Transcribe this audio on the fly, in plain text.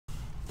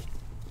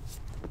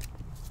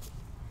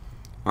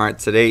All right,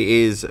 today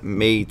is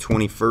May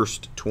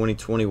 21st,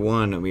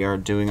 2021. We are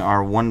doing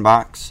our one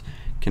box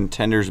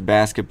Contenders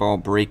basketball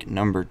break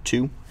number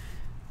 2.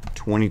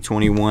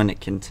 2021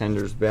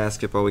 Contenders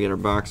basketball. We got our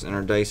box and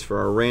our dice for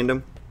our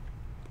random.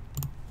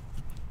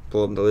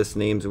 Pull up the list.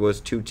 Names was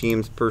 2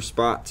 teams per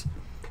spot.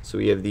 So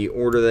we have the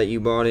order that you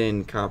bought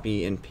in,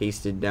 copy and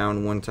pasted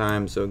down one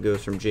time. So it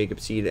goes from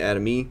Jacob C to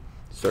Adam E.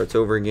 Starts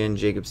over again,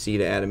 Jacob C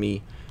to Adam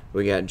E.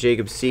 We got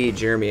Jacob C,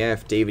 Jeremy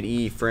F, David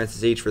E,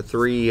 Francis H for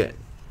 3,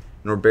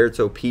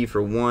 Norberto P for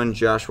 1,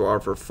 Joshua R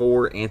for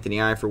 4, Anthony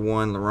I for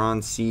 1,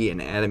 Laron C,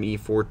 and Adam E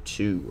for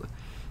 2.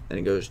 Then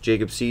it goes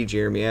Jacob C,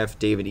 Jeremy F,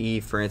 David E,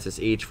 Francis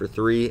H for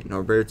 3,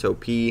 Norberto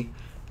P,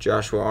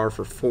 Joshua R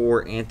for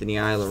 4, Anthony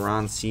I,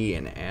 Laron C,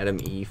 and Adam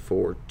E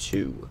for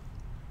 2.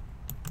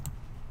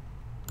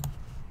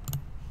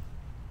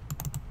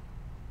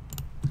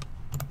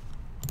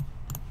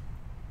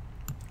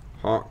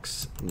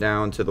 Hawks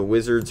down to the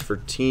Wizards for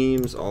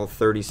teams, all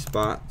 30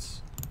 spots.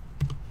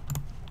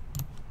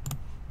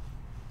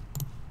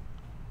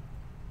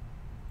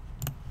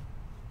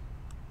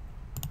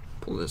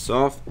 Pull this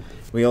off.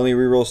 We only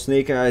reroll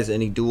snake eyes.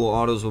 Any dual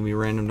autos will be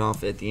randomed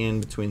off at the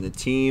end between the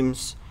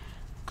teams.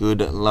 Good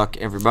luck,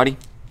 everybody.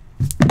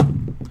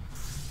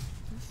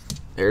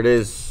 There it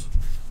is.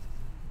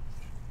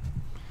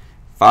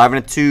 5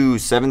 and a 2,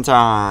 7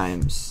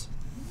 times.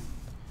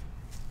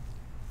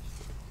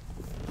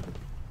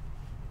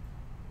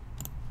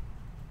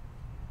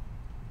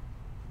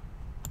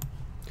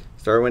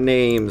 Start with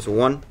names.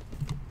 1,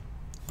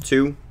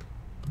 2,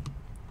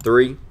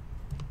 3,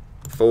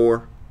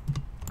 4,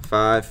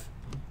 5,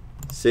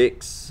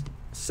 6,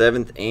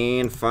 7th,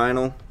 and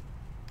final.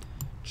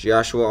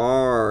 Joshua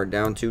R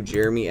down to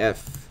Jeremy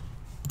F.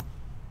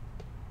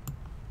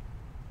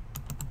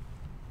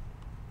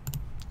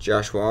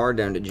 Joshua R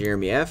down to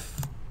Jeremy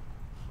F.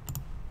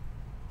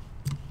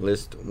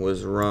 List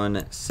was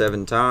run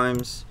 7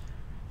 times.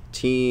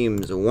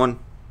 Teams 1,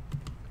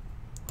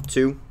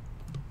 2,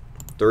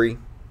 3,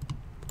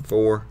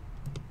 4,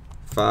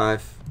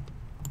 5,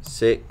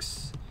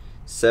 6,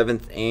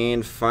 7th,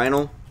 and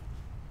final.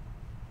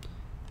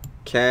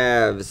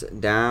 Cavs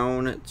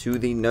down to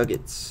the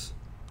Nuggets.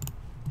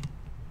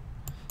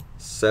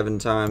 7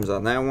 times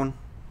on that one.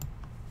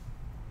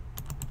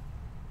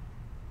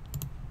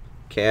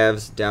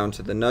 Cavs down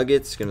to the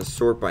Nuggets. Going to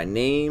sort by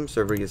name so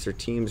everybody gets their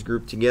teams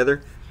grouped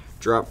together.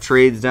 Drop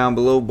trades down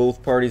below.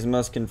 Both parties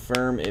must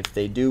confirm. If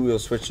they do, we'll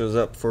switch those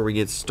up before we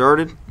get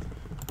started.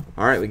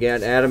 All right, we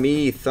got Adam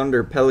E,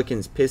 Thunder,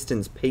 Pelicans,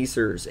 Pistons,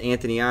 Pacers,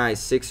 Anthony I,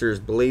 Sixers,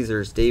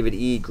 Blazers, David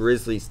E,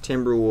 Grizzlies,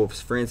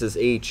 Timberwolves, Francis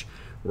H,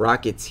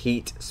 Rockets,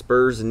 Heat,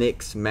 Spurs,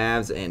 Knicks,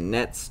 Mavs, and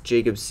Nets.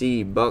 Jacob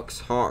C,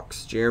 Bucks,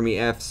 Hawks, Jeremy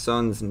F,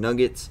 Suns,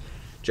 Nuggets,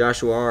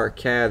 Joshua R,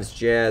 Cavs,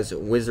 Jazz,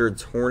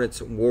 Wizards, Hornets,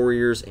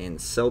 Warriors, and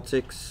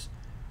Celtics.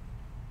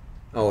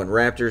 Oh, and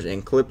Raptors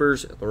and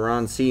Clippers.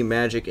 Laron C,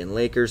 Magic and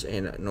Lakers,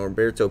 and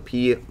Norberto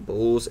P,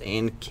 Bulls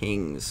and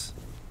Kings.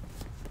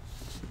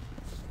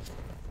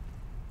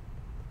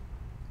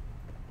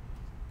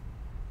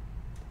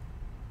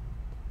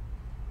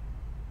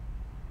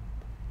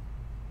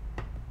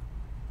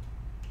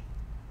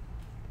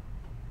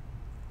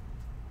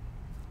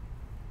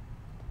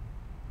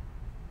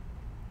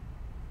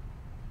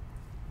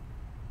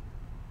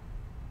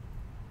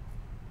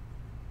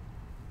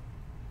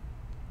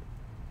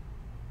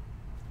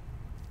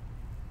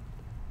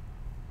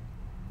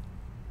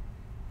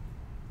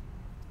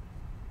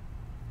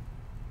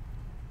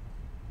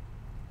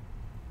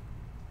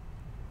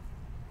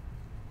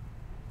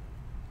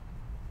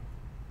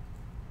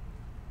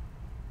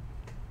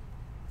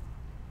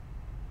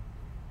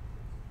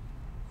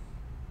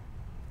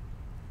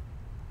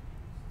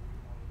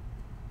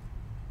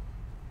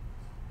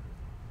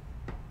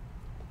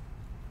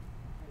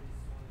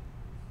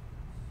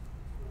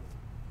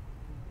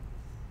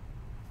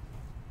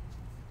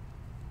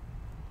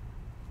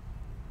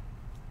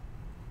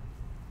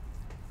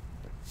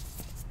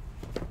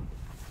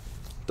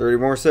 Thirty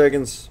more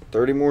seconds.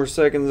 30 more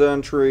seconds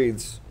on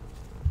trades.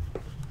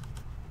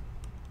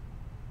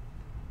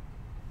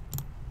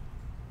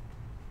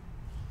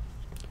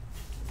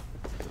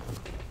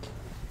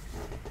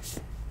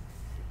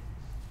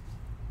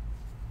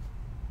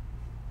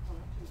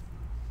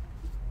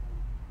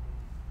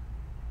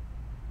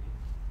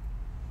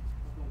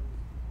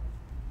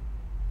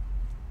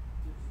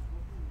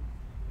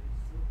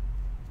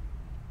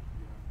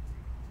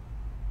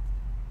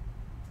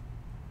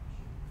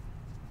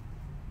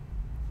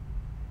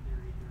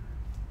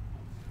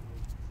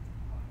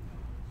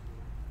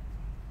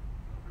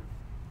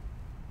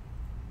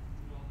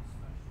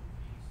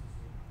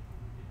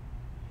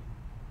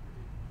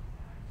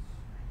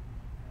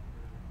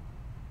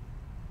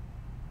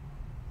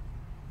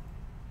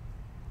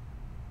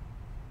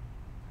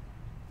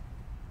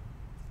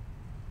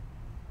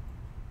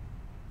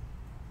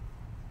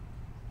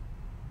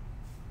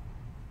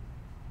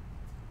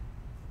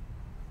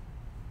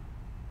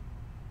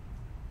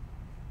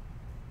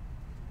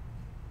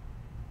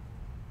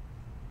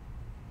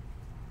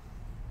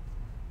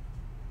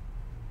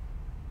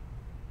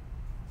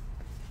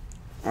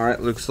 All right,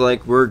 looks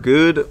like we're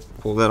good.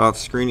 Pull that off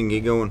the screen and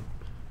get going.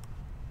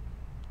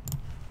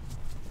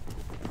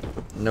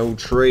 No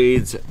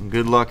trades.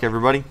 Good luck,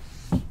 everybody.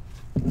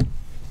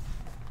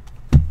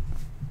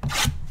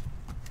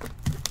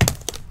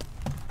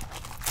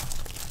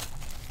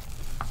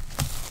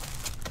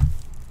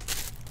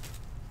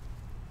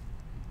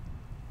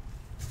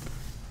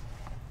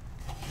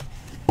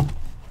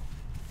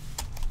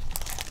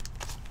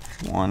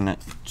 One,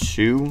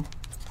 2,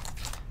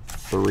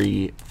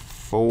 3,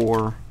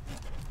 4,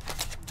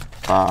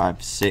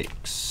 5,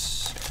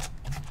 6,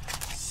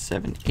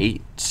 7,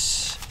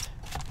 8,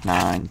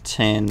 9,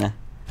 10,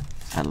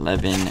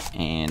 11,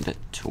 and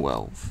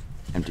 12.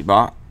 Empty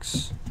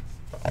box.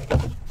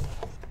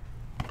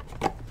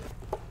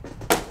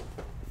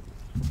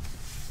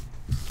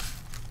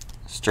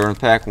 Starting with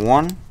pack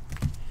 1.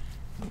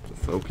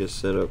 Focus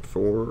set up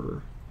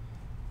for.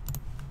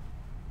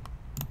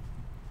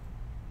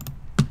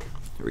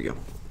 Here we go.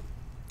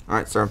 All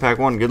right, starting pack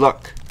 1. Good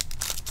luck.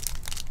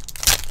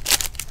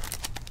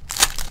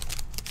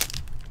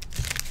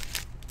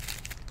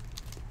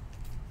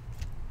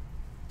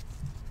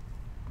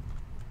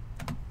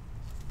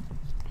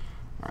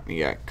 All right, we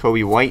got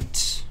Kobe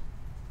White,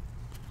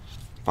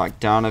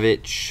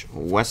 Bogdanovich,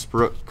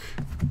 Westbrook,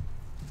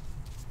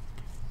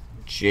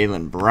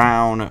 Jaylen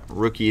Brown,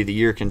 Rookie of the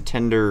Year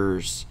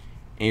contenders,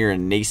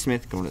 Aaron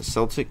Naismith going to the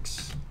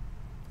Celtics.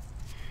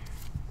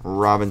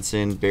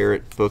 Robinson,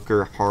 Barrett,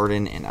 Booker,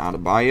 Harden, and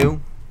Adebayo.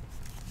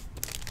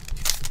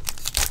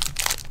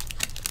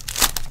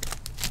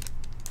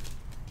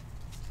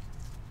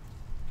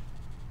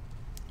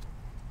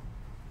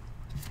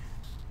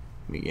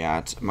 We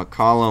got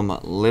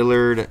McCollum,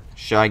 Lillard,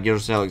 Shai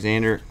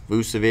Gilgeous-Alexander,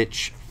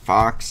 Vucevic,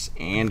 Fox,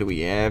 and we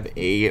have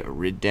a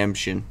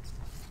redemption.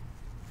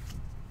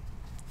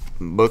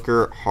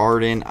 Booker,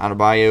 Harden,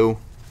 Adebayo,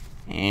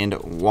 and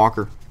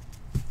Walker.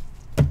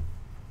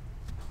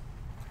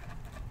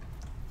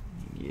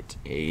 Get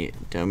a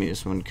dummy.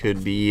 This one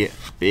could be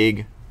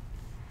big.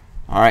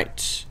 All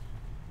right.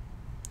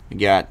 We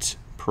got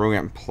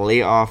program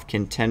playoff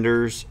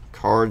contenders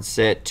card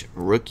set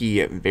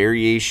rookie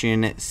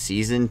variation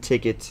season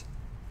ticket.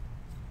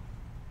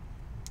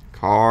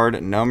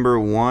 Card number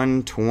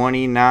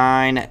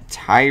 129,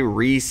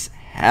 Tyrese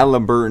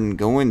Halliburton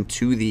going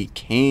to the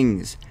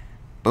Kings.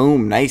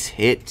 Boom, nice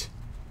hit.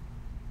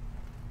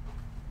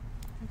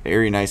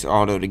 Very nice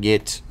auto to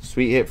get.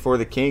 Sweet hit for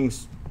the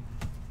Kings.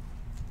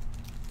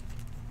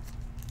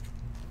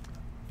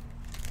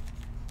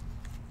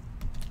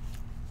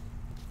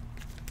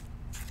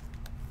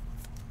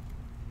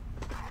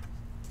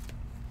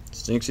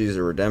 Stinks he's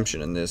a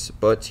redemption in this,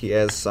 but he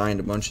has signed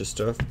a bunch of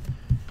stuff.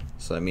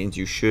 So that means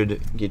you should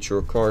get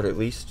your card at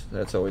least.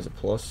 That's always a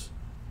plus.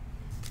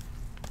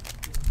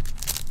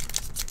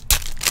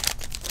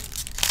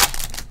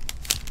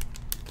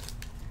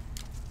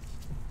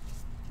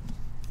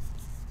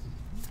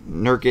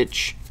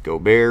 Nurkic,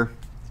 Gobert,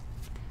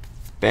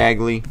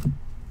 Bagley.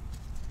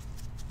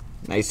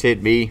 Nice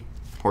hit, B.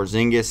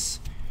 Porzingis,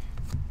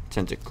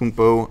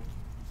 Antetokounmpo,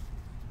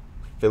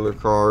 filler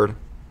card.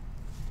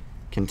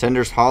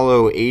 Contenders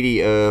Hollow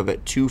 80 of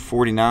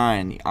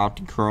 249, the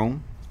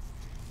Optichrome.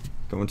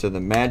 Going to the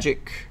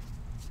Magic,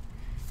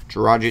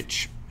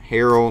 Dragic,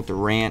 Harrell,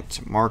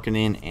 Durant,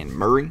 Markkanen, and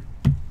Murray.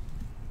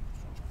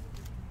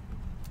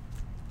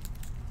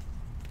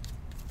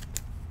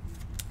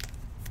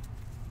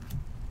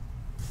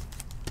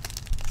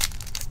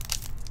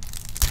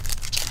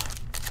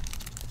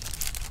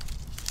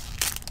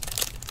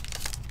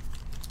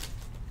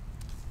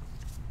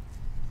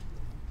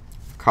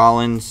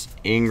 Collins,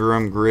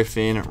 Ingram,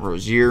 Griffin,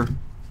 Rozier.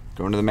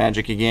 Going to the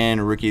Magic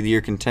again. Rookie of the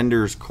Year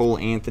contenders, Cole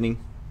Anthony,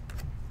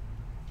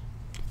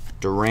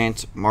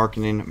 Durant,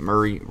 Markkanen,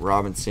 Murray,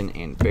 Robinson,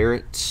 and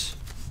Barrett.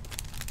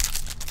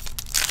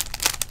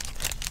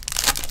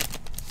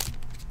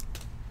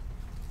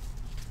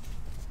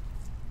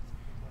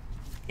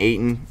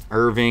 Ayton,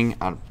 Irving,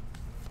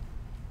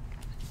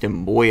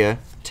 Demboya,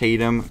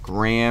 Tatum,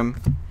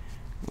 Graham.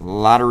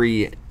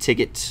 Lottery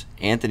ticket,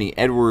 Anthony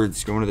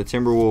Edwards going to the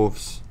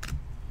Timberwolves.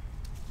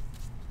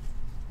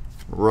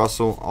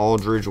 Russell,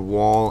 Aldridge,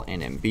 Wall,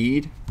 and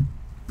Embiid.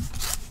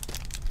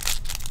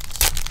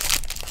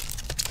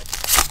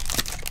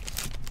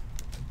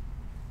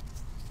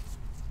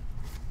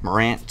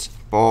 Morant,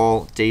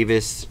 Ball,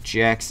 Davis,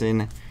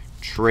 Jackson,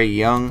 Trae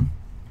Young.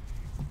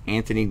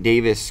 Anthony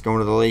Davis going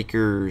to the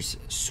Lakers.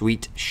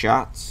 Sweet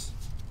shots.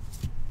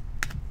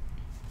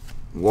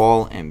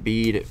 Wall,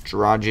 Embiid,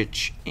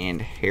 Dragic,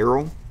 and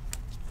Harrell.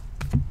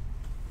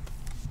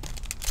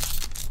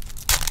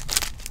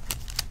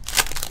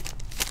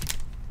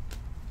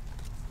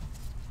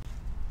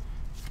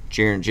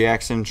 Jaren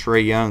Jackson,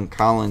 Trae Young,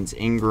 Collins,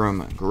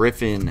 Ingram,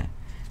 Griffin.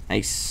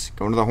 Nice.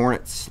 Going to the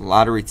Hornets.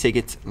 Lottery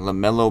ticket,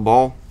 LaMelo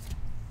Ball.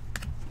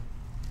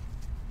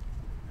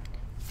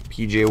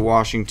 PJ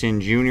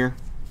Washington Jr.,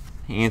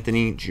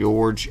 Anthony,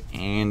 George,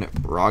 and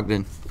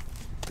Brogdon.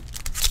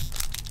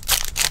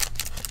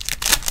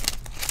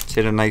 Let's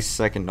hit a nice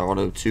second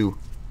auto, too.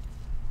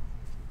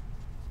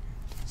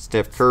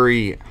 Steph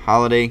Curry,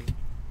 Holiday.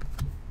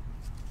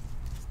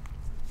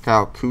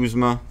 Kyle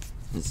Kuzma,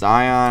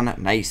 Zion,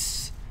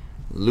 nice.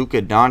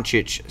 Luka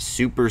Doncic,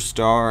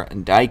 superstar,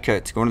 and die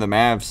cuts going to the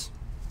Mavs.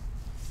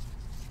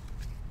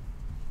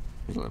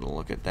 Here's a little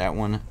look at that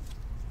one.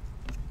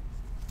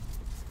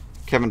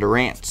 Kevin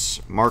Durant,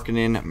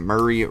 Markkanen,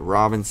 Murray,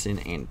 Robinson,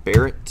 and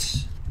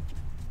Barrett.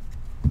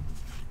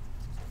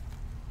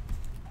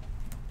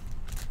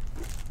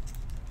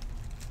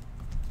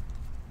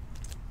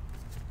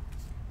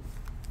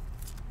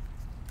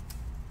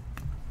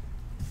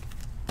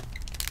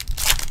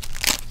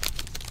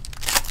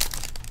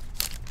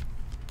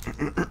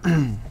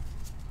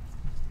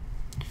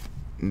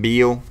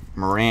 Beal,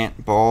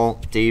 Morant, Ball,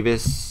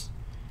 Davis,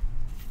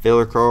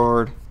 filler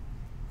card.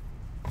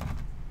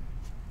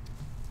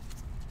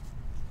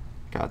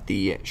 Got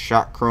the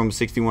Shot Chrome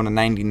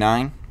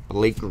 61/99.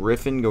 Blake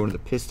Griffin going to the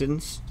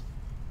Pistons.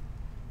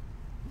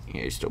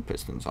 Yeah, he's still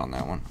Pistons on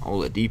that one.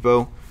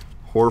 Oladipo,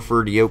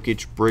 Horford,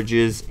 Jokic,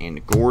 Bridges,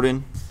 and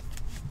Gordon.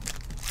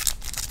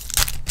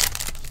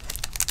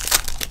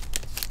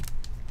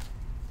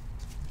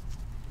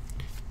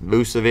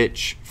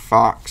 Vucevic,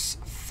 Fox,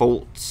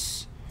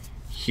 Fultz,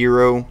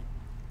 Hero,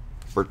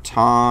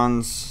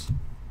 Bertans.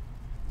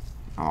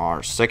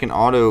 Our second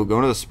auto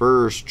going to the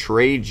Spurs,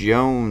 Trey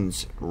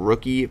Jones,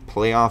 rookie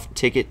playoff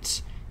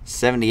ticket,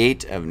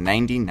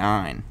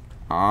 78/99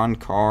 on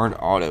card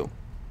auto.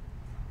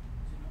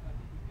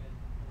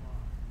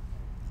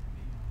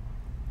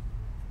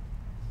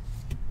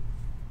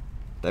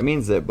 That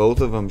means that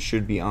both of them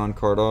should be on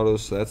card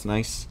autos, so that's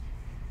nice.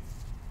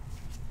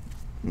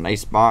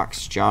 Nice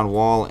box. John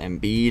Wall,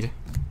 Embiid,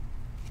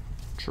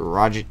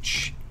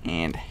 Dragic,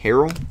 and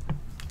Harrell.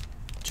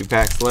 2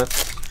 packs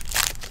left.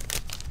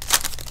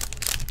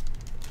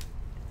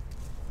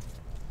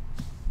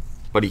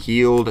 Buddy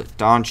Hield,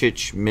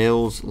 Doncic,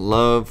 Mills,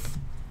 Love.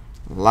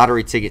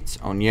 Lottery tickets,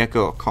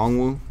 Onyeka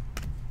Okongwu,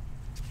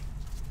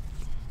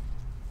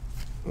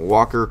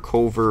 Walker,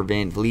 Culver,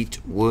 Van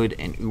Vliet, Wood,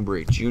 and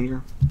Oubre Jr.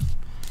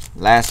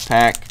 Last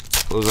pack,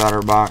 close out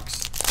our box.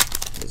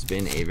 Has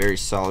been a very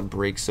solid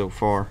break so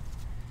far.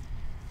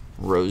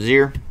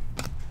 Rozier,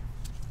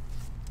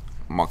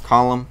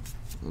 McCollum,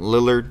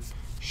 Lillard,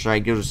 Shai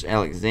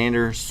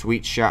Gilgeous-Alexander,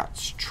 Sweet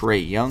Shots,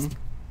 Trae Young,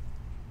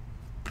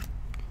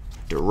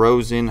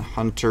 DeRozan,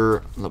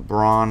 Hunter,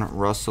 LeBron,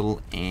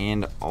 Russell,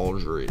 and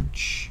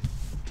Aldridge.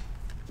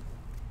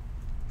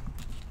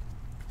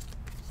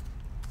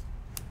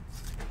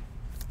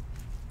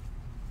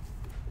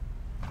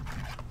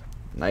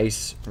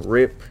 Nice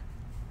rip.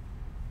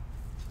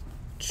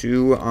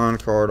 2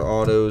 on-card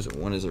autos.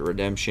 1 is a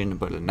redemption,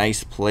 but a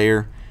nice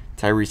player.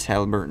 Tyrese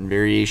Halliburton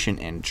variation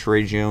and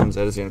Trey Jones.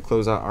 That is going to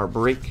close out our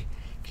break.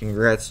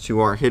 Congrats to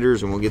our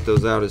hitters, and we'll get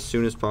those out as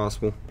soon as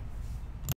possible.